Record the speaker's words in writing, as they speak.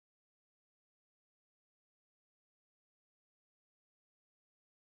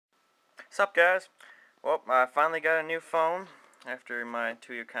Sup guys? Well, I finally got a new phone after my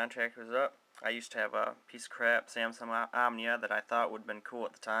 2-year contract was up. I used to have a piece of crap Samsung Omnia that I thought would have been cool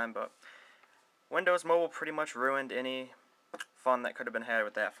at the time, but Windows Mobile pretty much ruined any fun that could have been had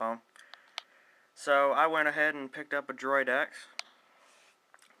with that phone. So I went ahead and picked up a Droid X.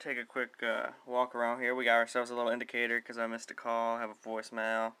 Take a quick walk around here. We got ourselves a little indicator because I missed a call, have a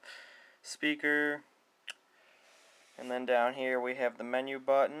voicemail, speaker, and then down here we have the menu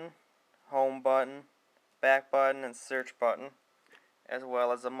button, home button, back button, and search button, as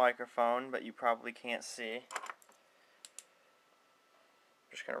well as a microphone, but you probably can't see. I'm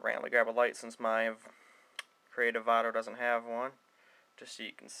just going to randomly grab a light since my Creative Auto doesn't have one, just so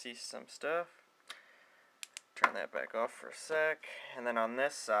you can see some stuff. Turn that back off for a sec, and then on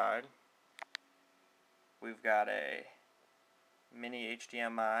this side we've got a mini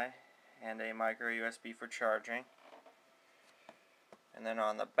HDMI and a micro USB for charging. And then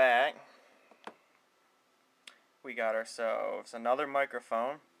on the back we got ourselves another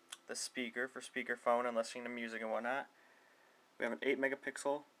microphone, the speaker for speakerphone and listening to music and whatnot. We have an 8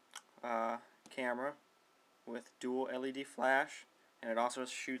 megapixel camera with dual LED flash, and it also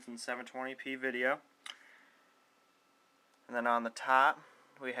shoots in 720p video. And then on the top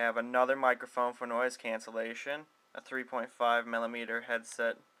we have another microphone for noise cancellation, a 3.5mm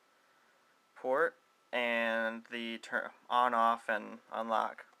headset port, and the on, off, and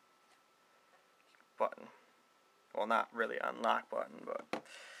unlock button. Well, not really unlock button, but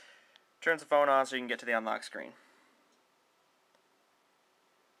turns the phone on so you can get to the unlock screen.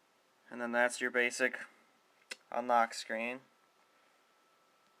 And then that's your basic unlock screen,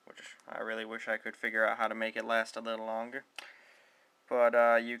 which I really wish I could figure out how to make it last a little longer.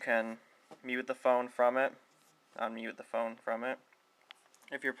 But you can mute the phone from it, unmute the phone from it.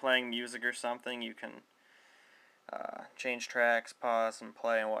 If you're playing music or something, you can change tracks, pause, and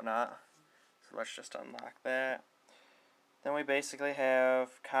play and whatnot. So let's just unlock that. Then we basically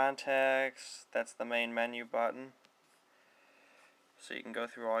have contacts. That's the main menu button. So you can go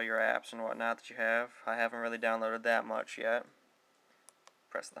through all your apps and whatnot that you have. I haven't really downloaded that much yet.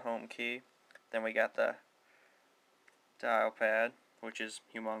 Press the home key. Then we got the dial pad, which is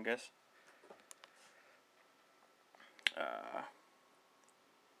humongous.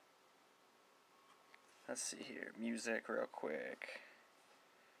 Let's see here, music real quick.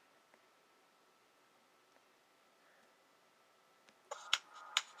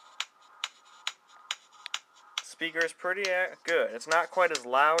 Speaker is pretty good. It's not quite as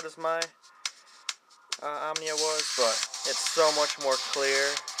loud as my Omnia was, but it's so much more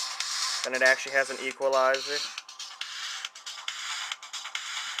clear, and it actually has an equalizer.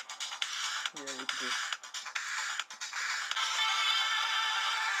 Yeah, you can just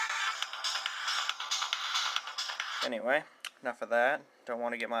Anyway, enough of that. Don't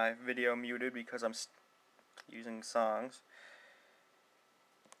want to get my video muted because I'm using songs.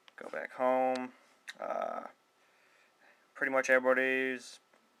 Go back home. Pretty much everybody's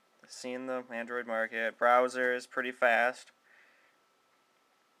seen the Android market. Browser is pretty fast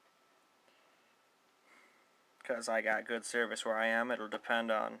because I got good service where I am. It'll depend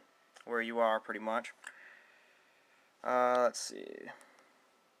on where you are pretty much. Let's see.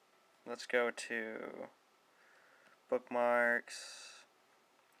 Let's go to bookmarks.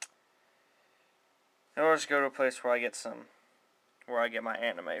 And we'll just go to a place where I get my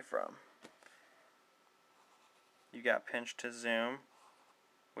anime from. You got pinch to zoom,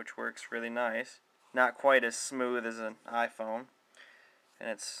 which works really nice. Not quite as smooth as an iPhone,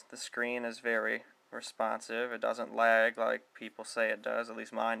 and the screen is very responsive. It doesn't lag like people say it does. At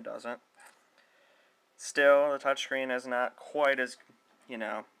least mine doesn't. Still, the touchscreen is not quite as,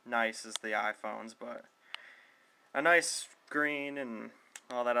 nice as the iPhones, but a nice screen and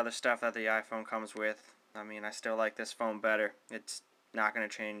all that other stuff that the iPhone comes with. I mean, I still like this phone better. It's not going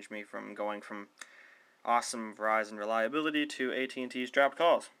to change me from going from awesome Verizon reliability to AT&T's dropped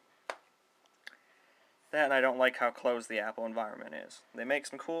calls. That, and I don't like how closed the Apple environment is. They make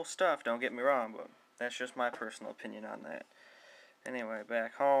some cool stuff, don't get me wrong, but that's just my personal opinion on that. Anyway,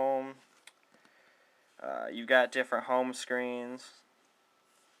 back home. You got different home screens.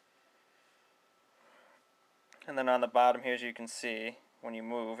 And then on the bottom here, as you can see, when you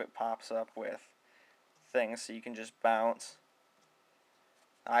move, it pops up with things so you can just bounce.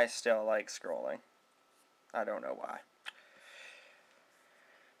 I still like scrolling. I don't know why.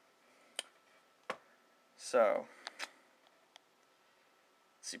 So,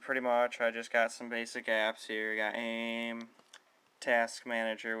 see, pretty much I just got some basic apps here. Got AIM, Task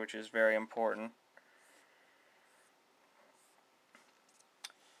Manager, which is very important.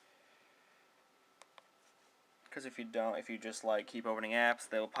 Because if you don't, if you just like keep opening apps,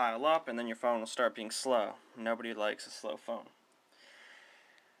 they will pile up and then your phone will start being slow. Nobody likes a slow phone.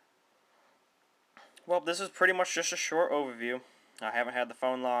 Well, this is pretty much just a short overview. I haven't had the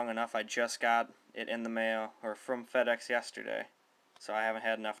phone long enough. I just got it in the mail or from FedEx yesterday. So I haven't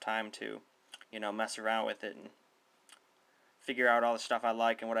had enough time to, you know, mess around with it and figure out all the stuff I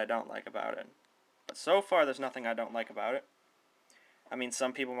like and what I don't like about it. But so far, there's nothing I don't like about it. I mean,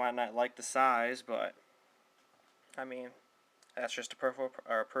 some people might not like the size, but I mean, that's just a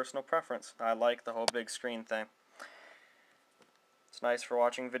personal preference. I like the whole big screen thing. It's nice for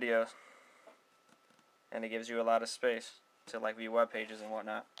watching videos, and it gives you a lot of space to like view web pages and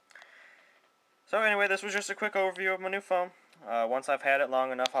whatnot. So anyway, this was just a quick overview of my new phone. Once I've had it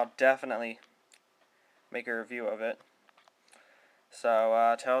long enough, I'll definitely make a review of it.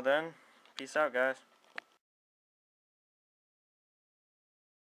 So till then, peace out, guys.